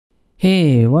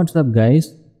Hey, what's up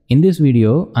guys? In this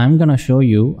video, I'm gonna show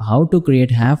you how to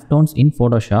create halftones in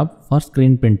Photoshop for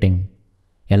screen printing.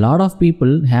 A lot of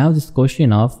people have this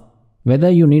question of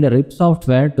whether you need a RIP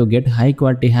software to get high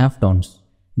quality halftones.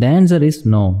 The answer is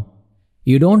no.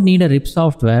 You don't need a RIP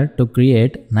software to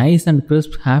create nice and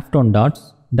crisp halftone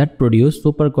dots that produce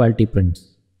super quality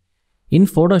prints. In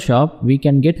Photoshop, we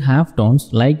can get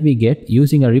halftones like we get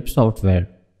using a RIP software.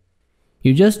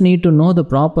 You just need to know the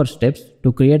proper steps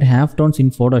to create halftones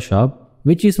in Photoshop,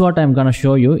 which is what I'm gonna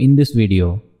show you in this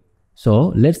video. So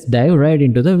let's dive right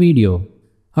into the video.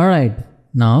 Alright,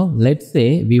 now let's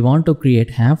say we want to create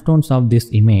halftones of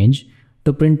this image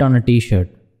to print on a t-shirt.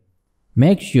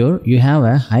 Make sure you have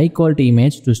a high quality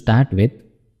image to start with.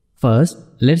 First,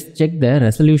 let's check the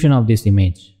resolution of this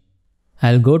image.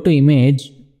 I'll go to image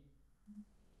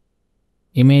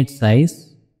size.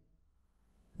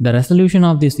 The resolution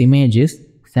of this image is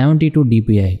 72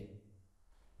 dpi.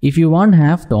 If you want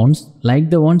halftones like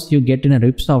the ones you get in a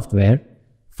RIP software,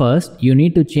 first you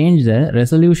need to change the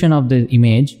resolution of the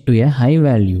image to a high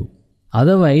value.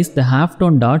 Otherwise, the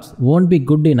halftone dots won't be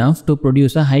good enough to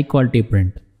produce a high quality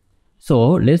print.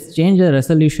 So let's change the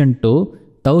resolution to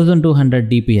 1200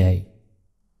 dpi.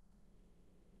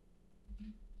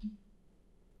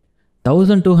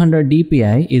 1200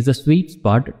 dpi is the sweet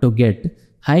spot to get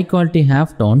high quality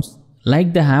halftones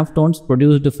like the halftones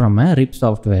produced from a RIP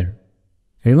software.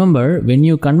 Remember, when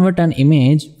you convert an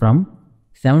image from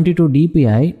 72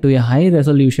 dpi to a high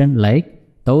resolution like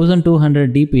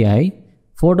 1200 dpi,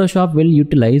 Photoshop will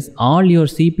utilize all your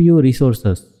CPU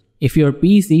resources. If your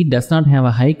PC does not have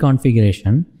a high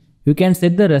configuration, you can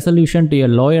set the resolution to a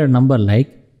lower number like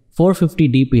 450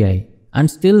 dpi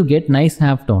and still get nice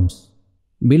halftones.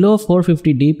 Below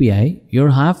 450 dpi, your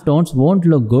halftones won't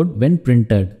look good when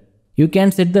printed. You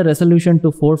can set the resolution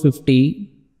to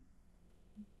 450,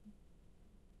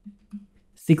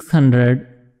 600,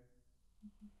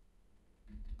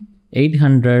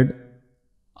 800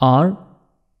 or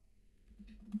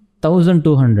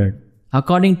 1200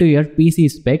 according to your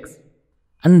PC specs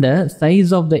and the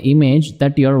size of the image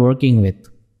that you are working with.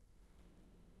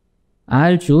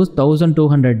 I'll choose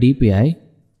 1200 dpi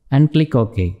and click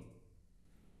OK.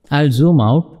 I'll zoom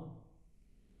out.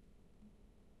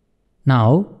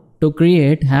 Now, to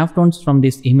create halftones from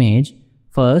this image,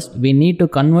 first we need to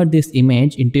convert this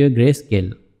image into a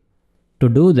grayscale. To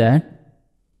do that,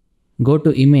 go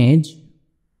to Image,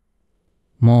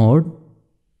 Mode,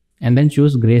 and then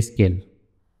choose Grayscale.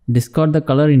 Discard the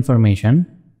color information.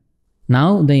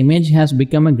 Now the image has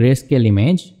become a grayscale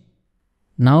image.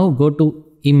 Now go to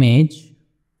Image,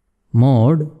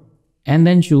 Mode, and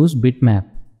then choose Bitmap.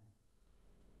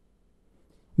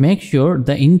 Make sure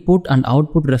the input and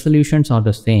output resolutions are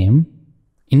the same.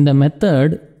 In the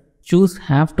method, choose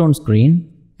halftone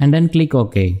screen and then click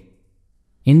OK.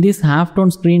 In this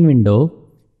halftone screen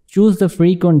window, choose the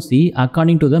frequency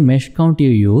according to the mesh count you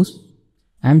use.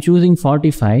 I am choosing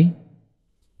 45.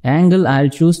 Angle I'll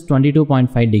choose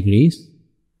 22.5 degrees.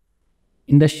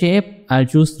 In the shape I'll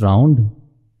choose round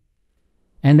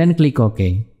and then click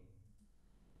OK.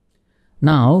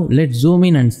 Now let's zoom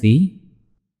in and see.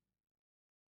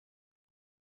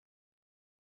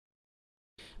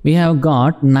 We have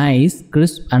got nice,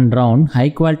 crisp and round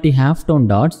high quality halftone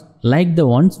dots like the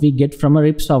ones we get from a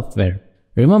RIP software.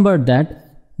 Remember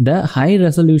that the high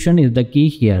resolution is the key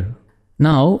here.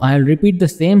 Now I'll repeat the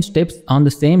same steps on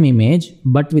the same image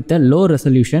but with a low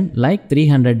resolution like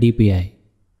 300 dpi.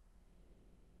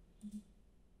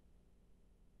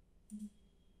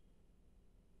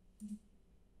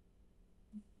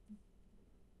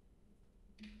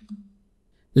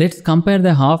 Let's compare the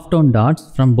halftone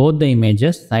dots from both the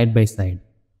images side by side.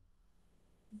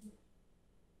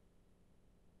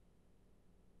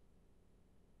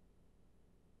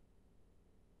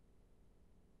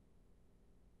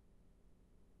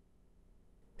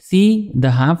 See, the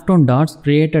halftone dots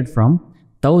created from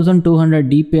 1200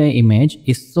 dpi image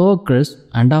is so crisp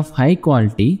and of high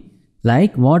quality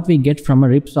like what we get from a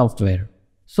RIP software.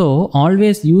 So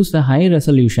always use a high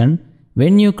resolution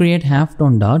when you create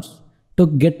halftone dots to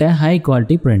get a high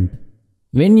quality print.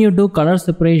 When you do color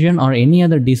separation or any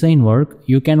other design work,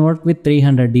 you can work with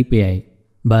 300 dpi.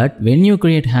 But when you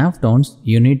create halftones,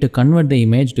 you need to convert the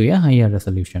image to a higher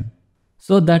resolution.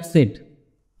 So that's it.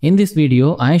 In this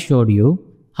video, I showed you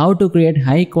how to create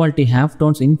high quality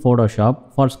halftones in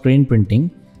Photoshop for screen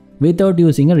printing without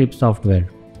using a RIP software.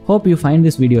 Hope you find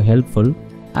this video helpful.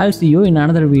 I'll see you in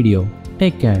another video.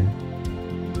 Take care.